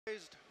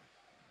Raised.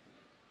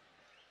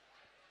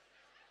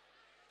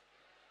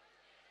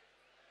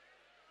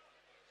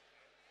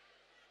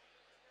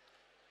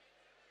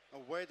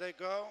 Away they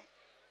go.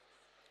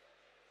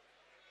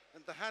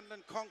 And the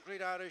Hanlon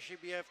Concrete Irish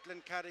EBF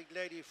Glencarraig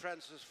Lady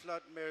Frances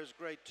Flood Mares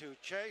Grade 2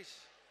 Chase.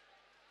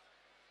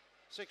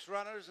 6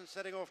 runners and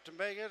setting off to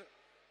make it.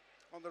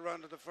 On the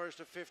run to the first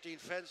of 15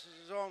 fences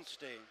is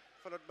Ornstein,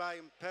 followed by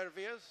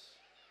Impervious.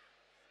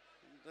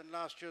 And then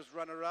last year's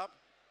runner-up,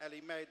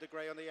 Ellie May the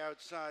grey on the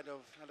outside of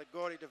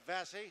Allegory de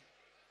Vassy.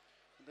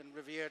 And then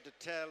Riviere de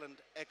Tell and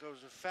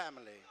Echoes of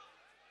Family.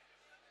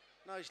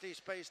 Nicely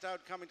spaced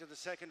out coming to the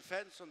second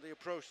fence on the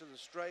approach to the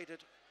straight.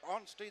 It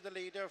Ornstein the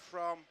leader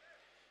from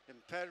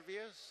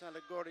Impervious,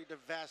 Allegory de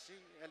Vassy,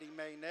 Ellie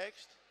May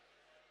next.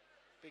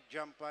 Big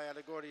jump by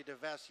Allegory de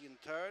Vassy in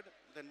third.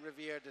 Then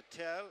Riviere de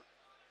Tell,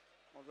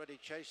 already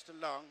chased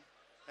along.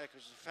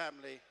 Echoes of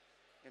Family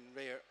in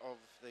rear of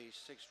the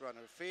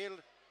 6-runner field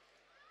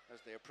as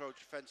they approach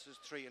fences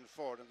 3 and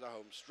 4 in the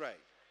home straight.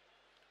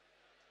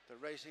 The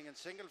racing in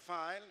single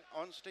file,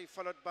 Ornstein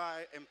followed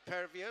by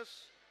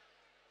Impervious,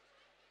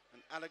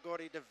 and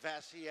Allegory de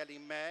Vassy, Ellie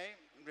May,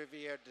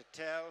 Riviere de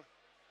Tell,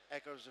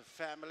 Echoes of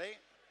Family.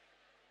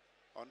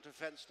 On to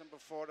fence number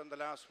 4 and the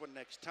last one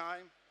next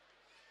time.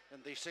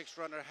 And the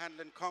 6-runner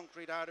Hanlon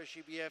Concrete Irish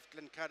EBF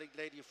Glencarraig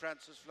Lady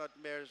Frances Flood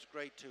Mares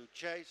Grade 2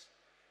 Chase.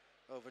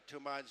 Over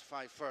 2 miles,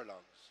 5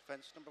 furlongs.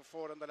 Fence number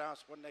 4 and the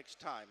last one next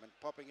time. And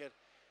popping it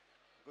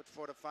a good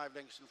 4 to 5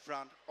 lengths in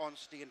front,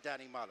 Ornstein and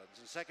Danny Mullins.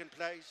 In second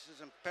place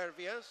is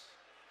Impervious,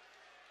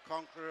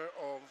 conqueror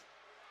of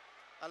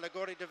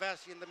Allegory de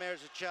Vassy and the mares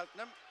at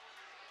Cheltenham.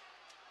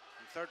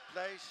 In third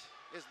place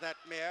is that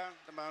mare,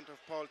 the mount of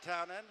Paul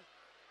Townend.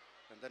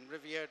 And then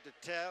Riviere de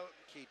Tell,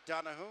 Keith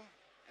Donahue,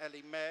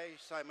 Ellie May,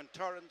 Simon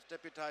Torrance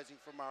deputising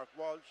for Mark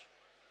Walsh.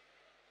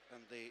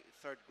 And the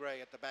third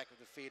grey at the back of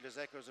the field is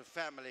Echoes of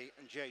Family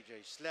and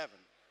JJ Slevin.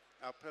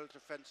 Uphill to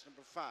fence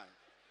number 5.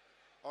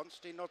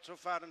 Ornstein not so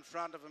far in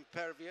front of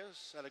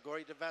Impervious,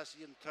 Allegory de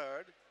Vassy in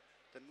third.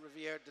 Then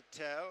Riviere de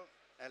Tell,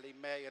 Ellie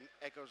May and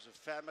Echoes of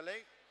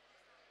Family.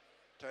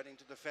 Turning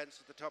to the fence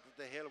at the top of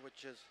the hill,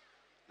 which is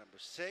number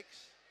 6.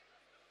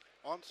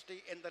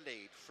 Ornstein in the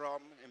lead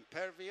from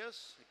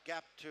Impervious, a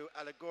gap to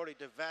Allegory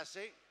de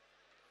Vassy.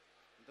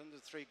 And then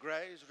the 3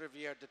 greys,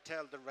 Riviere de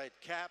Tell, the red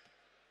cap.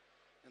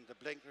 And the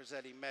blinkers,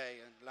 Ellie May.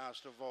 And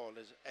last of all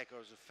is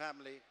Echoes of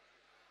Family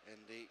in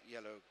the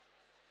yellow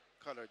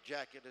colored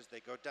jacket as they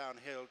go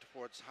downhill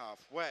towards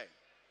halfway.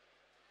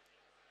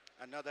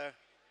 Another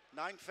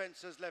 9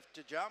 fences left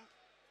to jump.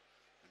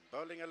 And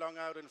bowling along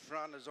out in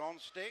front is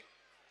Ornstein.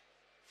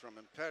 From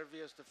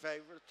Impervious, the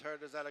favourite.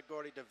 Third is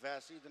Allegory de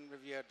Vassy, then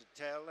Riviere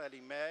de Tell.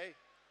 Ellie May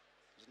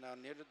is now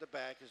near to the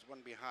back, is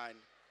one behind.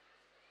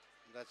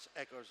 And that's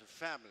Echoes of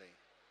Family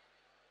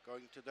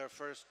going to their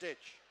first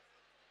ditch.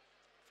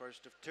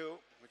 First of 2,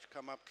 which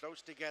come up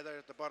close together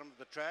at the bottom of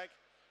the track.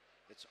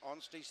 It's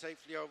Ornstein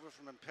safely over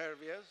from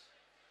Impervious,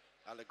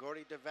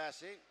 Allegory de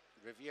Vassy,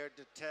 Riviere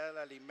de Tell,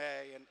 Ellie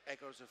May, and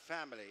Echoes of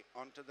Family.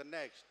 On to the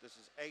next. This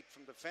is 8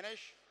 from the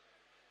finish.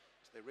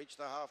 They reach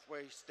the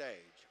halfway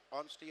stage.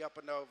 Ornstein up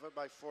and over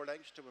by 4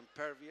 lengths to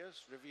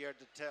Impervious. Riviere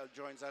de Tell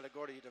joins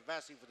Allegory de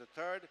Vassy for the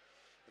third.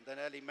 And then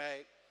Ellie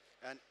May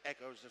and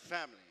Echoes of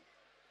Family.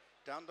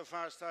 Down the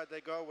far side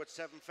they go with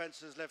 7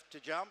 fences left to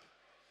jump.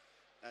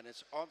 And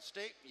it's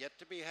Ornstein, yet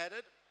to be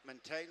headed.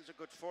 Maintains a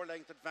good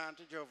 4-length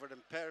advantage over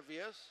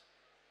Impervious.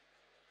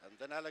 And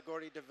then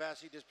Allegory de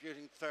Vassy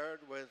disputing third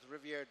with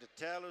Riviere de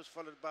Tell, who's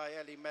followed by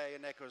Ellie May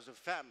and Echoes of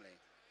Family.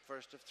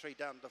 First of 3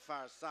 down the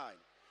far side,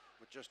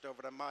 with just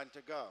over a mile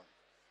to go.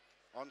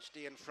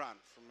 Ornstein in front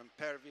from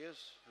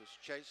Impervious, who's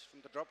chased from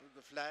the drop of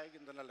the flag,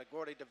 and then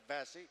Allegory de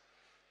Vassy,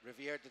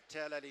 Riviere de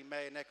Tell, Ellie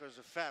May, and Echoes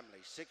of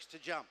Family. 6 to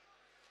jump.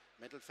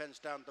 Middle fence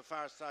down the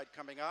far side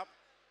coming up,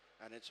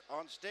 and it's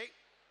Ornstein,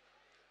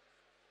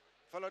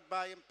 followed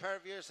by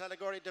Impervious,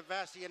 Allegory de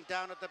Vassy, and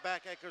down at the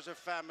back, Echoes of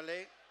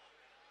Family.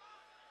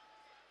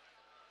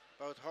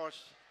 Both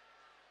horse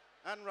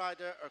and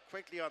rider are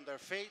quickly on their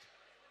feet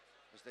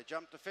as they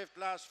jump the 5th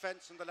last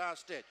fence in the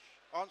last ditch.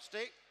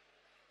 Ornstein,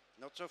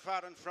 not so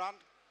far in front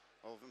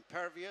of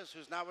Impervious,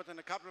 who's now within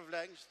a couple of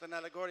lengths, then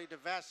Allegory de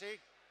Vassy.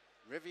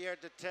 Riviere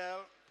de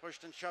Tell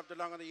pushed and shoved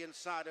along on the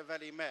inside of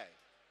Ellie May.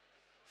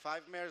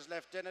 5 mares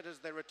left in it as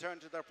they return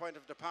to their point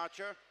of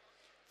departure.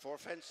 4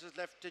 fences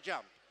left to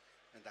jump.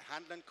 And the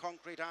Hanlon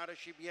Concrete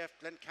Irish EBF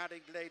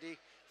Glencarraig Lady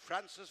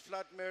Frances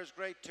Flood Mares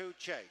Grade 2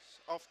 Chase.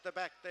 Off the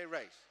back they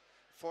race.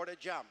 4 to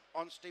jump.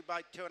 Ornstein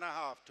by 2.5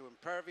 to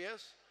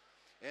Impervious.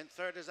 In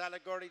third is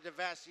Allegory de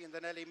Vassy and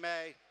then Ellie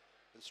May.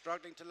 And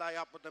struggling to lie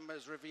up with them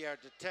is Riviere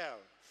de Tell.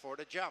 4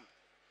 to jump.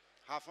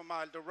 Half a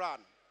mile to run.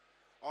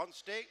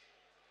 Ornstein,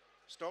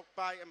 stoked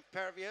by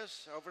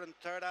Impervious. Over in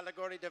third,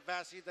 Allegory de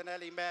Vassy, then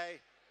Ellie May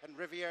and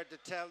Riviere de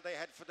Tell. They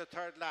head for the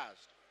third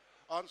last.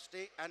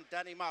 Ornstein and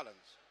Danny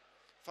Mullins.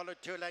 Followed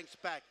 2 lengths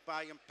back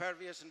by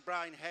Impervious and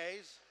Brian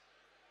Hayes.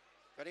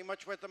 Very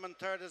much with them in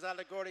third is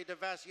Allegory de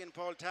Vassy and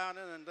Paul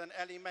Townend, and then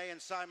Ellie May and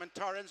Simon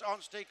Torrance.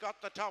 Ornstein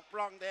got the top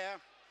rung there,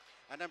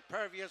 and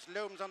Impervious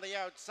looms on the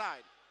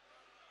outside.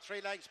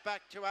 3 lengths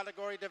back to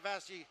Allegory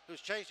Devassi,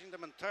 who's chasing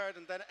them in third,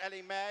 and then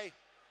Ellie May.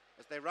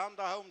 As they round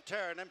the home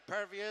turn,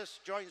 Impervious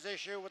joins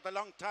issue with the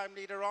long-time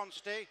leader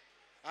Onsty.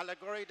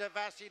 Allegory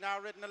Devassi now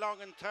ridden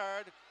along in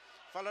third,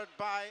 followed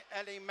by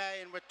Ellie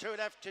May, and with 2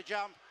 left to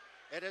jump,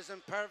 it is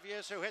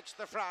Impervious who hits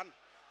the front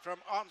from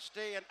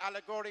Onsty and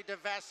Allegory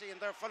Devassi, and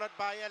they're followed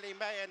by Ellie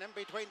May, and in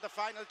between the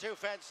final 2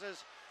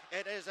 fences,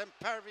 it is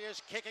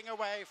Impervious kicking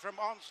away from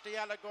Onsty,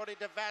 Allegory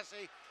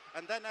Devassi,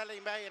 and then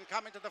Ellie May, and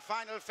coming to the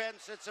final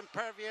fence, it's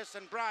Impervious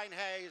and Brian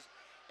Hayes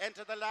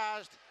into the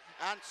last,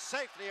 and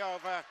safely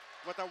over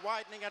with a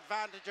widening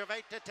advantage of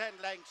 8 to 10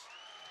 lengths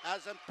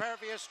as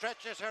Impervious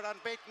stretches her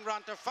unbeaten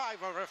run to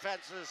 5 over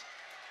fences,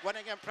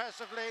 winning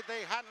impressively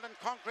the Hanlon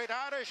Concrete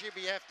Irish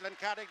EBF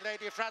Glencarraig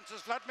Lady Frances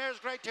Floodmere's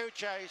Grade 2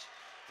 chase.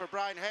 For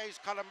Brian Hayes,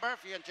 Colm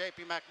Murphy and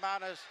JP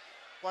McManus,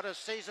 what a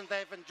season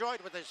they've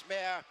enjoyed with this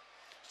mare.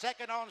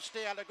 Second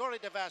Onsty, Allegory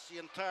Devassi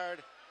in third.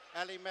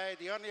 Ellie May,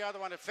 the only other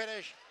one to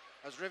finish,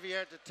 as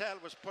Riviere de Tel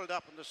was pulled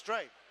up in the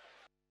straight.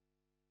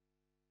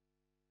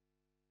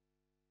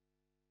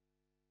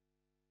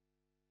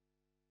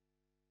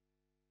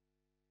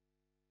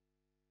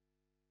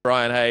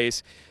 Brian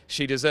Hayes,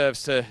 she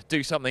deserves to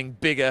do something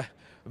bigger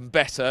and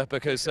better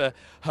because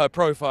her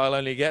profile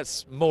only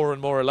gets more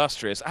and more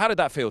illustrious. How did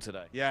that feel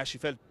today? Yeah, she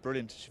felt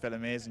brilliant. She felt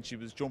amazing. She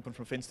was jumping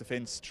from fence to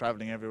fence,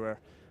 travelling everywhere,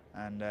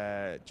 and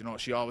you know,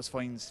 she always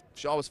finds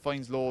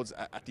loads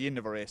at the end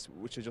of a race,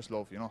 which I just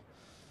love. You know.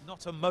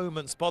 Not a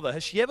moment's bother.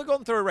 Has she ever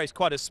gone through a race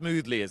quite as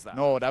smoothly as that?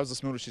 No, that was the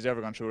smoothest she's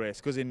ever gone through a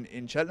race. Because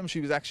in Cheltenham, she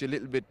was actually a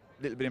little bit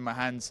in my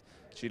hands.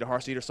 She had a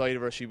horse either side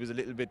of her. She was a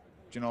little bit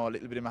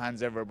in my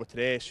hands ever. But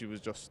today, she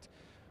was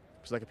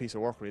like a piece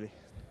of work, really.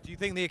 Do you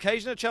think the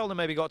occasion at Cheltenham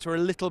maybe got to her a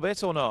little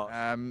bit or not?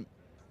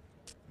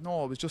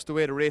 No, it was just the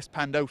way the race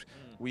panned out.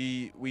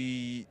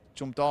 We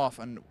jumped off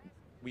and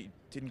we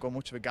didn't go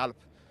much of a gallop,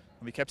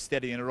 and we kept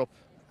steadying her up,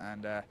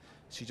 and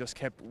she just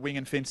kept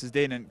winging fences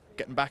then and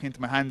getting back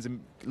into my hands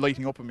and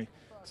lighting up at me.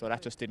 So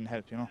that just didn't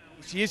help, you know.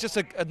 She is just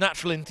a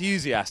natural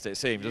enthusiast, it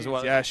seems, as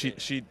well. Yeah,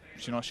 she'd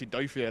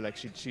die for you. Like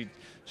she'd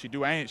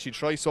do anything. She'd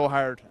try so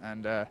hard,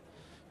 and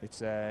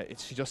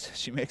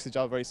she makes the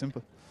job very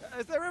simple.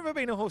 Has there ever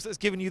been a horse that's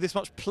given you this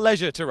much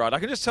pleasure to ride? I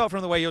can just tell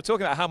from the way you're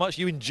talking about how much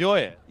you enjoy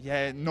it.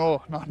 Yeah,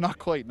 no, not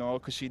quite, no,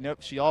 because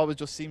she always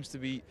just seems to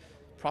be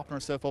propping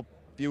herself up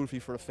beautifully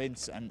for a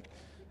fence, and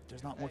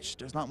there's not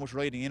much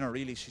riding in her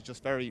really. She's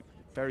just very,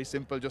 very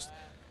simple. Just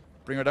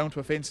bring her down to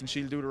a fence and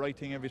she'll do the right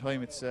thing every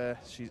time. It's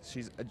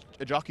she's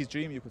a jockey's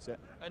dream, you could say.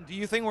 And do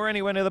you think we're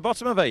anywhere near the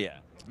bottom of it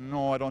yet?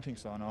 No, I don't think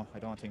so. No, I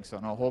don't think so.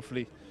 No,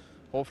 hopefully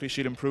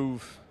she'll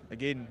improve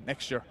again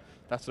next year.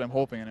 That's what I'm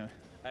hoping anyway.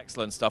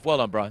 Excellent stuff. Well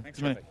done, Brian.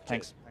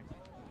 Thanks.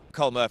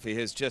 Colm Murphy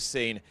has just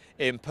seen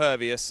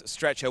Impervious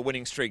stretch her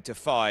winning streak to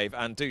 5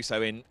 and do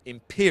so in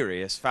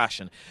imperious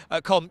fashion.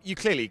 Colm, you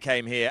clearly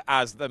came here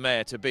as the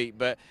mare to beat,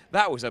 but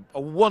that was a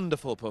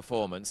wonderful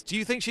performance. Do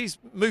you think she's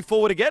moved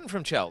forward again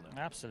from Cheltenham?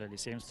 Absolutely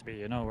seems to be.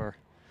 You know,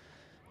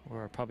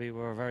 we're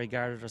very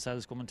guarded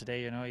ourselves coming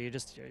today. You know,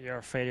 you're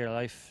afraid of your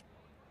life.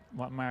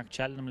 What Mark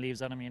Cheltenham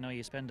leaves on him, you know,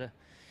 you spend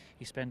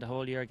the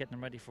whole year getting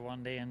him ready for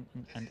one day, and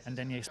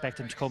then you expect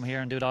him to come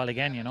here and do it all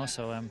again. You know,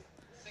 so.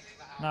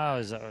 No, I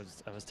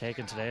was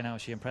taken today. Now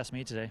she impressed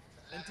me today.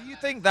 And do you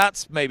think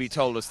that's maybe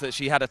told us that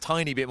she had a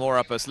tiny bit more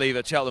up her sleeve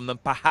at Cheltenham than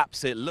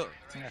perhaps it looked?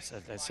 Yes,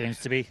 it seems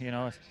to be. You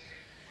know,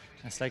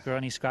 it's like we're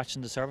only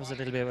scratching the surface a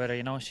little bit with her.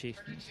 You know,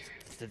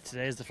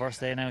 today's the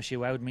first day now. She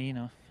wowed me. You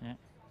know, yeah.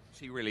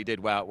 She really did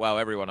wow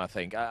everyone. I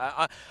think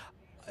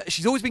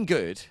she's always been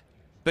good,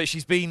 but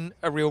she's been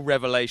a real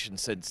revelation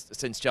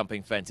since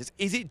jumping fences.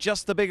 Is it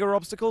just the bigger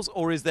obstacles,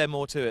 or is there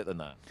more to it than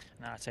that?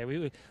 No, I'd say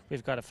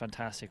we've got a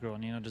fantastic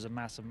run. You know, there's a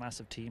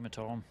massive team at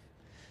home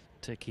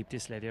to keep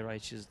this lady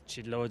right.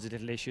 She had loads of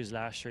little issues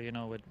last year, you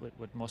know,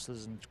 with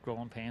muscles and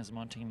growing pains and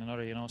one thing and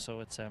another, you know. So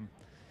it's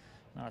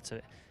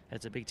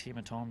a big team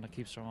at home that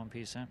keeps her in one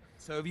piece. Yeah.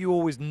 So have you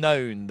always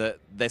known that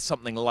there's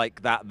something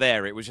like that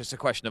there? It was just a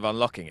question of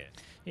unlocking it.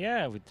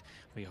 Yeah,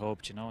 we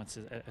hoped. You know,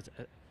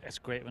 it's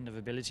great when they have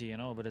ability, you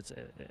know, but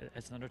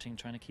it's another thing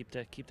trying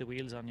to keep the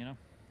wheels on, you know.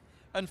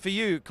 And for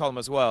you, Colm,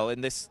 as well,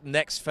 in this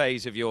next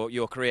phase of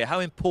your career, how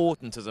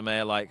important has a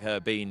mare like her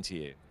been to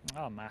you?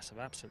 Oh, massive,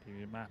 absolutely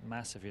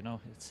massive. You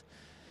know,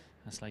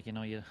 it's like, you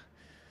know, I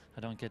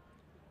don't get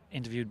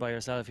interviewed by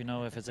yourself, you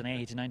know, if it's an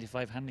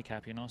 80-95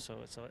 handicap, you know, so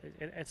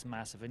it's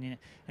massive, and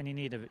you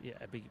need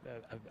a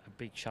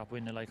big shop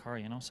winner like her,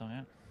 you know, so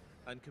yeah.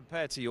 And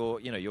compared to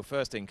your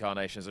first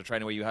incarnation as a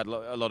trainer, where you had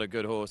a lot of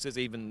good horses,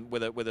 even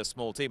with a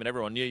small team, and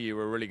everyone knew you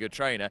were a really good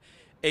trainer,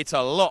 it's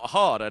a lot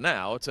harder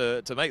now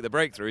to make the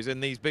breakthroughs in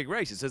these big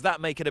races. Does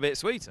that make it a bit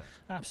sweeter?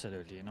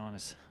 Absolutely, you know,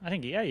 and I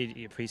think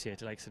you appreciate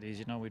the likes of these.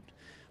 You know,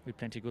 we'd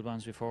plenty of good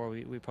ones before.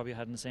 We probably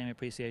hadn't the same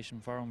appreciation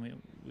for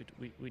them.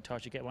 We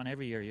thought you'd get one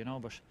every year, you know,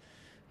 but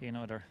you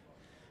know they're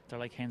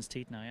like hen's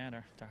teeth now.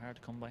 Yeah, they're hard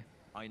to come by.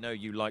 I know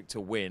you like to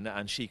win,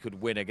 and she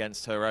could win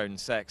against her own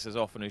sex as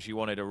often as you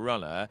wanted to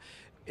run her.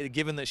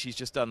 given that she's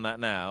just done that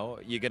now,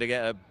 you're going to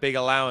get a big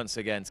allowance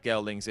against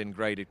geldings in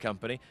graded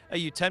company. Are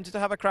you tempted to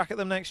have a crack at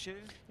them next year?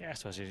 Yeah, I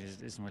suppose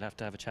we'll have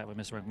to have a chat with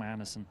Mr.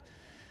 McManus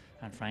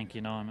and Frank.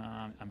 You know,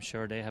 I'm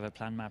sure they have a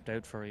plan mapped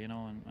out for her, you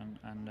know,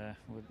 and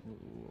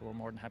we're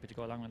more than happy to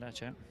go along with that.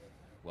 Yeah.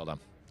 Well done.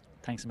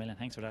 Thanks a million.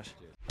 Thanks for that.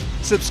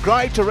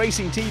 Subscribe to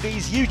Racing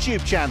TV's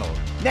YouTube channel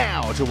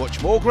now to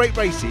watch more great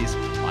races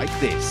like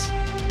this.